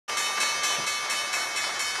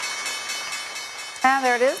And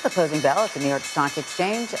there it is, the closing bell at the New York Stock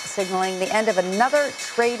Exchange, signaling the end of another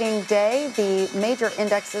trading day. The major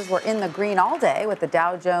indexes were in the green all day, with the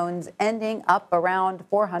Dow Jones ending up around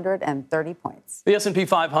 430 points. The S&P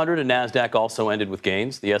 500 and NASDAQ also ended with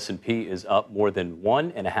gains. The S&P is up more than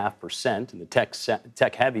 1.5%, and the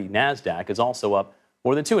tech-heavy NASDAQ is also up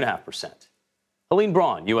more than 2.5%. Helene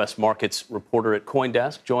Braun, U.S. markets reporter at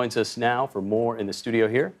CoinDesk, joins us now for more in the studio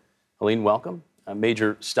here. Helene, welcome.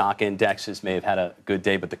 Major stock indexes may have had a good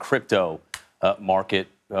day, but the crypto market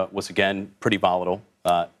was, again, pretty volatile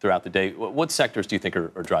throughout the day. What sectors do you think are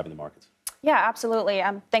driving the markets? Yeah, absolutely.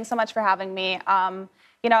 Thanks so much for having me.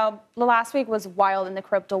 You know, the last week was wild in the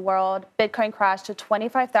crypto world. Bitcoin crashed to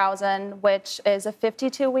 25,000, which is a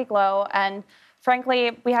 52-week low. And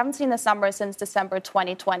frankly, we haven't seen this number since December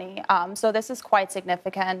 2020. So this is quite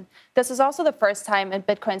significant. This is also the first time in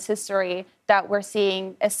Bitcoin's history that we're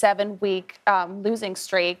seeing a 7-week losing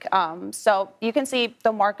streak. So you can see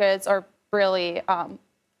the markets are really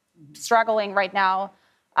struggling right now.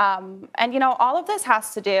 And, you know, all of this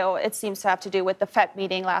has to do, it seems to have to do with the Fed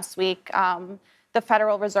meeting last week. The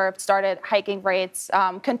Federal Reserve started hiking rates,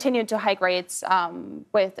 continued to hike rates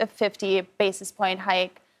with a 50 basis point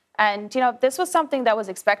hike. And, you know, this was something that was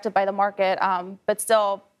expected by the market, but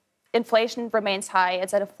still inflation remains high.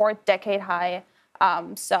 It's at a 4-decade high.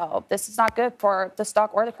 So this is not good for the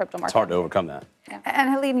stock or the crypto market. It's hard to overcome that. Yeah.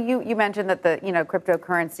 And Helene, you mentioned that the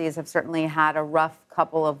cryptocurrencies have certainly had a rough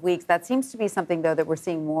couple of weeks. That seems to be something, though, that we're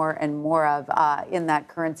seeing more and more of in that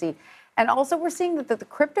currency. And also we're seeing that the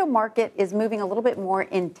crypto market is moving a little bit more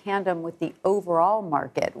in tandem with the overall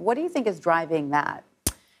market. What do you think is driving that?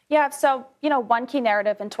 Yeah, so, you know, one key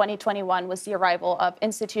narrative in 2021 was the arrival of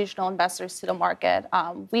institutional investors to the market.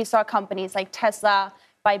 We saw companies like Tesla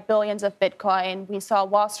buy billions of Bitcoin. We saw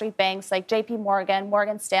Wall Street banks like JP Morgan,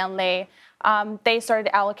 Morgan Stanley. They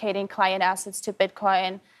started allocating client assets to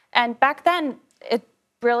Bitcoin. And back then, it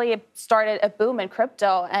really started a boom in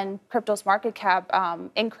crypto, and crypto's market cap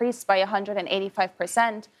increased by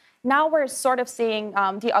 185%. Now we're sort of seeing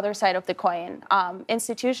the other side of the coin.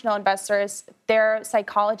 Institutional investors, their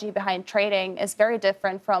psychology behind trading is very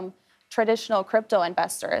different from traditional crypto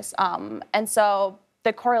investors. And so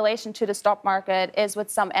the correlation to the stock market is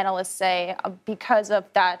what some analysts say because of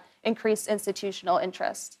that increased institutional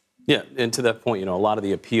interest. Yeah, and to that point, you know, a lot of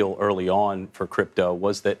the appeal early on for crypto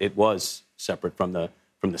was that it was separate from the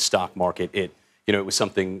stock market. It was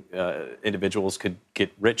something individuals could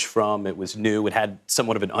get rich from. It was new. It had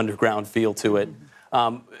somewhat of an underground feel to it.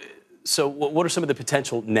 So what are some of the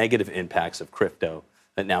potential negative impacts of crypto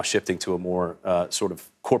now shifting to a more sort of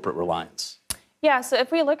corporate reliance? Yeah, so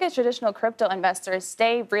if we look at traditional crypto investors,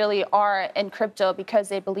 they really are in crypto because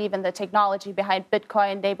they believe in the technology behind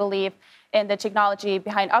Bitcoin. They believe in the technology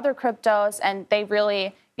behind other cryptos, and they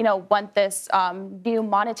really, you know, want this new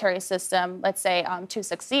monetary system, let's say, to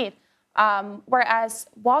succeed. Whereas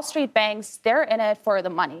Wall Street banks, they're in it for the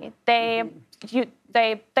money. They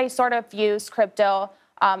sort of use crypto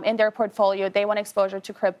in their portfolio. They want exposure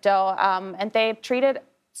to crypto, and they treat it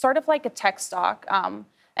sort of like a tech stock.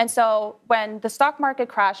 And so when the stock market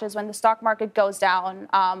crashes, when the stock market goes down,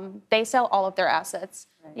 they sell all of their assets.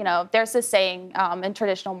 Right. You know, there's this saying in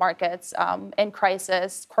traditional markets, in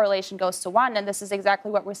crisis, correlation goes to 1, and this is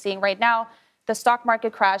exactly what we're seeing right now. The stock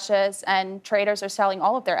market crashes and traders are selling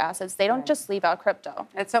all of their assets. They don't just leave out crypto.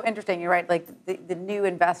 It's so interesting. You're right. Like the new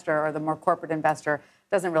investor or the more corporate investor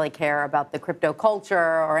doesn't really care about the crypto culture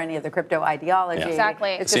or any of the crypto ideology. Yeah.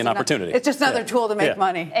 Exactly. It's an opportunity. It's just another tool to make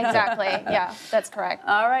money. Exactly. Yeah, that's correct.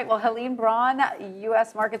 All right. Well, Helene Braun,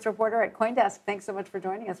 U.S. markets reporter at CoinDesk, thanks so much for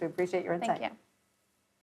joining us. We appreciate your insight. Thank you.